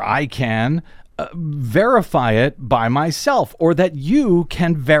 or I can, verify it by myself, or that you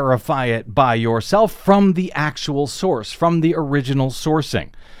can verify it by yourself from the actual source, from the original sourcing.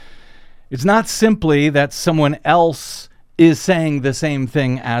 It's not simply that someone else is saying the same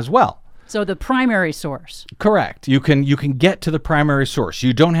thing as well. So the primary source. Correct. You can get to the primary source.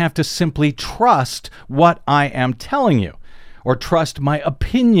 You don't have to simply trust what I am telling you, or trust my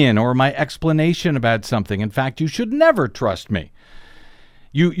opinion or my explanation about something. In fact, you should never trust me.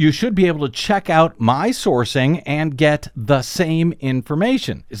 You should be able to check out my sourcing and get the same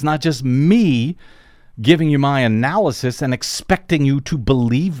information. It's not just me giving you my analysis and expecting you to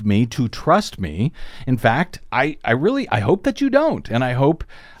believe me, to trust me. In fact, I hope that you don't. And I hope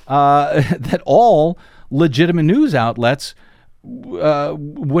that all legitimate news outlets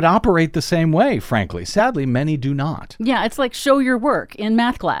would operate the same way, frankly. Sadly, many do not. Yeah, it's like show your work in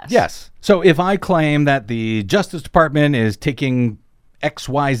math class. Yes. So if I claim that the Justice Department is taking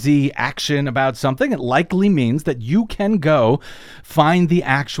XYZ action about something, it likely means that you can go find the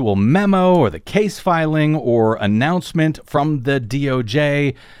actual memo or the case filing or announcement from the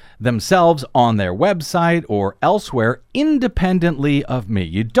DOJ themselves on their website or elsewhere independently of me.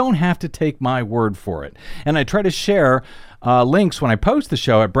 You don't have to take my word for it. And I try to share links when I post the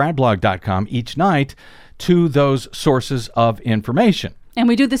show at bradblog.com each night to those sources of information. And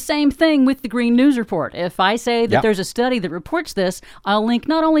we do the same thing with the Green News Report. If I say that there's a study that reports this, I'll link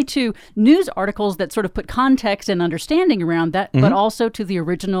not only to news articles that sort of put context and understanding around that, but also to the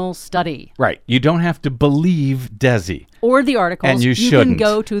original study. Right. You don't have to believe Desi. Or the articles. And you can shouldn't.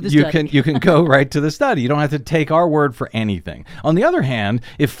 go to the study. You can go right to the study. You don't have to take our word for anything. On the other hand,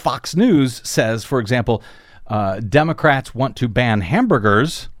 if Fox News says, for example, Democrats want to ban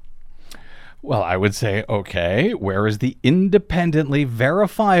hamburgers, well, I would say, okay, where is the independently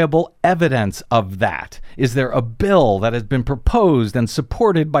verifiable evidence of that? Is there a bill that has been proposed and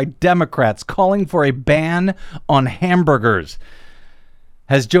supported by Democrats calling for a ban on hamburgers?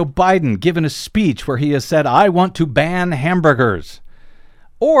 Has Joe Biden given a speech where he has said, I want to ban hamburgers?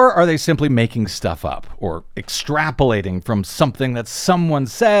 Or are they simply making stuff up or extrapolating from something that someone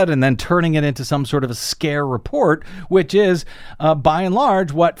said and then turning it into some sort of a scare report, which is, by and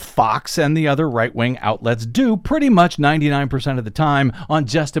large, what Fox and the other right-wing outlets do pretty much 99% of the time on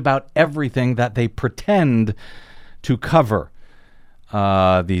just about everything that they pretend to cover,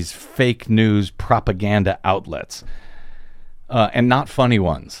 these fake news propaganda outlets. And not funny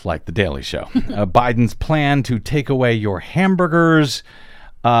ones like The Daily Show. Biden's plan to take away your hamburgers,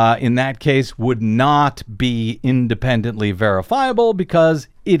 in that case, would not be independently verifiable because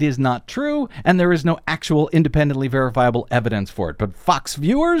it is not true and there is no actual independently verifiable evidence for it. But Fox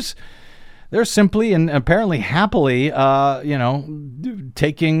viewers, they're simply and apparently happily,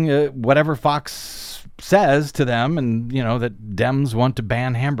 taking whatever Fox says to them and, that Dems want to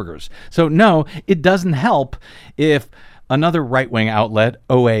ban hamburgers. So, no, it doesn't help if another right-wing outlet,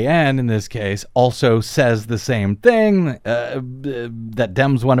 OAN in this case, also says the same thing, that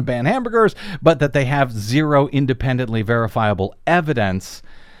Dems want to ban hamburgers, but that they have zero independently verifiable evidence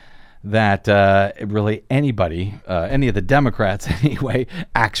that really anybody, any of the Democrats anyway,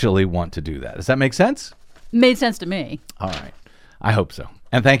 actually want to do that. Does that make sense? Made sense to me. All right. I hope so.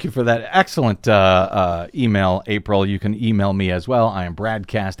 And thank you for that excellent email, April. You can email me as well. I am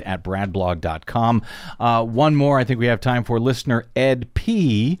bradcast@bradblog.com. One more I think we have time for. Listener Ed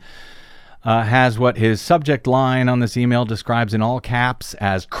P. Has what his subject line on this email describes in all caps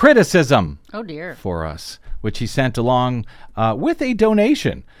as criticism. Oh, dear. For us, which he sent along with a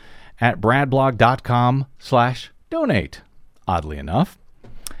donation at bradblog.com/donate. Oddly enough.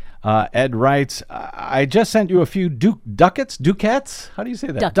 Ed writes, I just sent you a few ducats? How do you say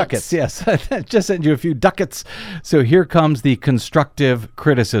that? Ducats, yes. I just sent you a few ducats. So here comes the constructive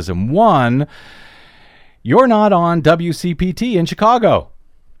criticism. 1, you're not on WCPT in Chicago.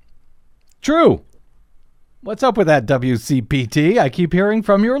 True. What's up with that, WCPT? I keep hearing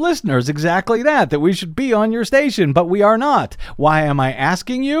from your listeners exactly that we should be on your station, but we are not. Why am I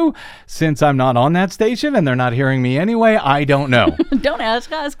asking you? Since I'm not on that station and they're not hearing me anyway, I don't know. Don't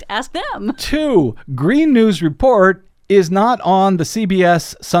ask us, ask them. 2, Green News Report is not on the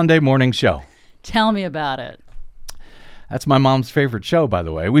CBS Sunday morning show. Tell me about it. That's my mom's favorite show, by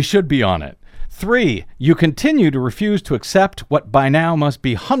the way. We should be on it. 3, you continue to refuse to accept what by now must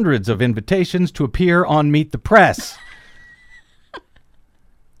be hundreds of invitations to appear on Meet the Press.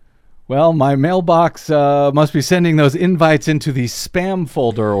 Well, my mailbox must be sending those invites into the spam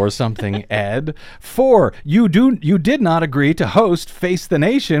folder or something, Ed. 4, you did not agree to host Face the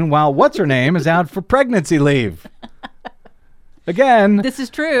Nation while what's-her-name is out for pregnancy leave. Again. This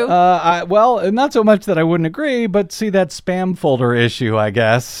is true. Well, not so much that I wouldn't agree, but see that spam folder issue, I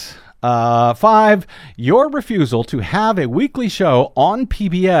guess. 5, your refusal to have a weekly show on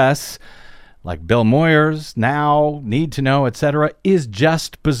PBS, like Bill Moyers, Now, Need to Know, etc., is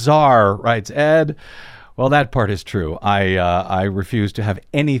just bizarre, writes Ed. Well, that part is true. I refuse to have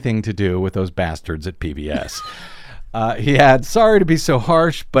anything to do with those bastards at PBS. He had, sorry to be so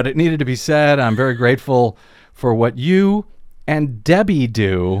harsh, but it needed to be said. I'm very grateful for what you and Debbie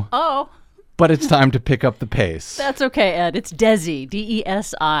do. Oh. But it's time to pick up the pace. That's okay, Ed. It's Desi,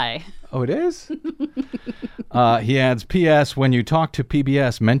 Desi. Oh, it is? He adds, P.S. When you talk to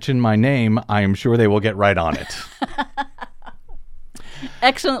PBS, mention my name. I am sure they will get right on it.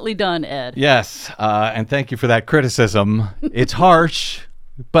 Excellently done, Ed. Yes, and thank you for that criticism. It's harsh,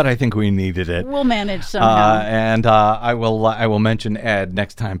 but I think we needed it. We'll manage somehow. And I will mention Ed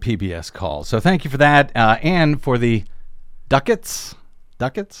next time PBS calls. So thank you for that, and for the ducats.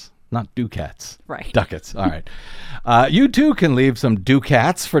 Not ducats. Right. Ducats. All right. You too can leave some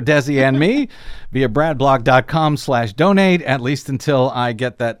ducats for Desi and me via bradblog.com/donate, at least until I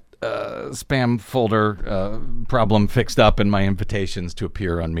get that spam folder problem fixed up and my invitations to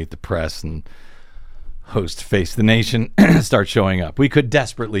appear on Meet the Press and host Face the Nation start showing up. We could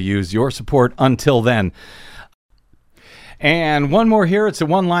desperately use your support until then. And one more here. It's a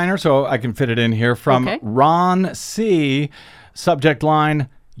one-liner, so I can fit it in here from Ron C. Subject line,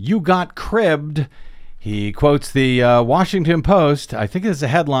 you got cribbed. He quotes the Washington Post. I think it's a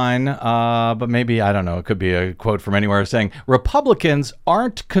headline, but maybe, I don't know, it could be a quote from anywhere saying, Republicans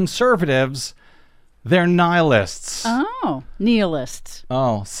aren't conservatives, they're nihilists. Oh, nihilists.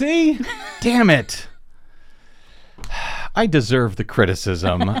 Oh, see? Damn it. I deserve the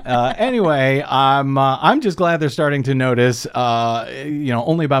criticism. Anyway, I'm just glad they're starting to notice.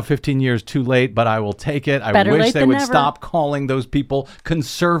 Only about 15 years too late, but I will take it. I wish they would stop calling those people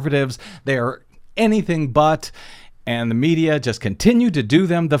conservatives. They are anything but, and the media just continue to do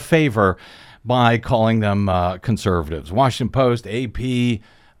them the favor by calling them conservatives. Washington Post, AP,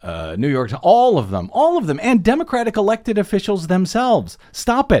 New York, all of them, and Democratic elected officials themselves.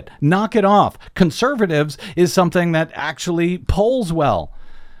 Stop it. Knock it off. Conservatives is something that actually polls well.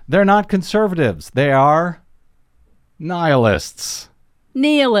 They're not conservatives. They are nihilists.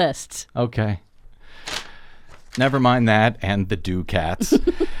 Nihilists. Okay. Never mind that and the ducats.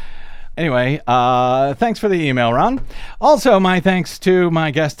 Anyway, thanks for the email, Ron. Also, my thanks to my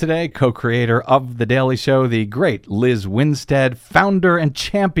guest today, co-creator of The Daily Show, the great Lizz Winstead, founder and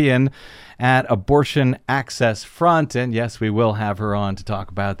champion at Abortion Access Front. And yes, we will have her on to talk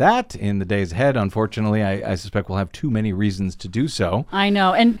about that in the days ahead. Unfortunately, I suspect we'll have too many reasons to do so. I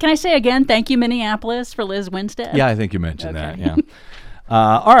know. And can I say again, thank you, Minneapolis, for Lizz Winstead? Yeah, I think you mentioned that, yeah.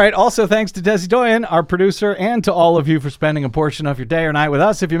 All right. Also, thanks to Desi Doyen, our producer, and to all of you for spending a portion of your day or night with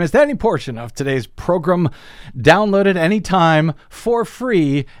us. If you missed any portion of today's program, download it anytime for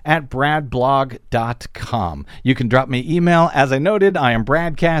free at bradblog.com. You can drop me email. As I noted, I am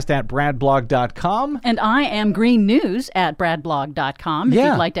bradcast@bradblog.com. And I am greennews@bradblog.com if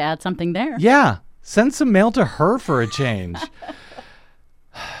you'd like to add something there. Yeah. Send some mail to her for a change.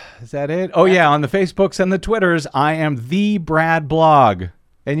 Is that it? Oh, yeah. On the Facebooks and the Twitters, I am the Brad Blog.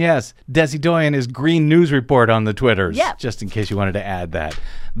 And yes, Desi Doyen is Green News Report on the Twitters. Yep. Just in case you wanted to add that.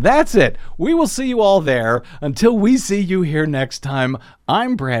 That's it. We will see you all there. Until we see you here next time,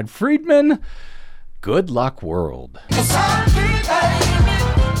 I'm Brad Friedman. Good luck, world.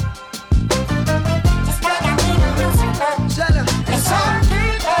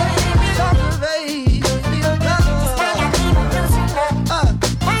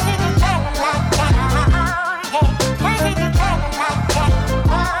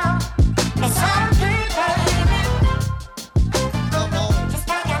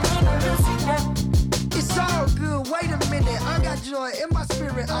 In my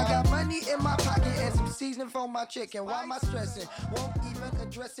spirit, I got money in my pocket and some seasoning for my chicken. Why am I stressing? Won't even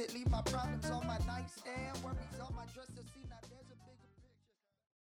address it. Leave my problems on my nightstand.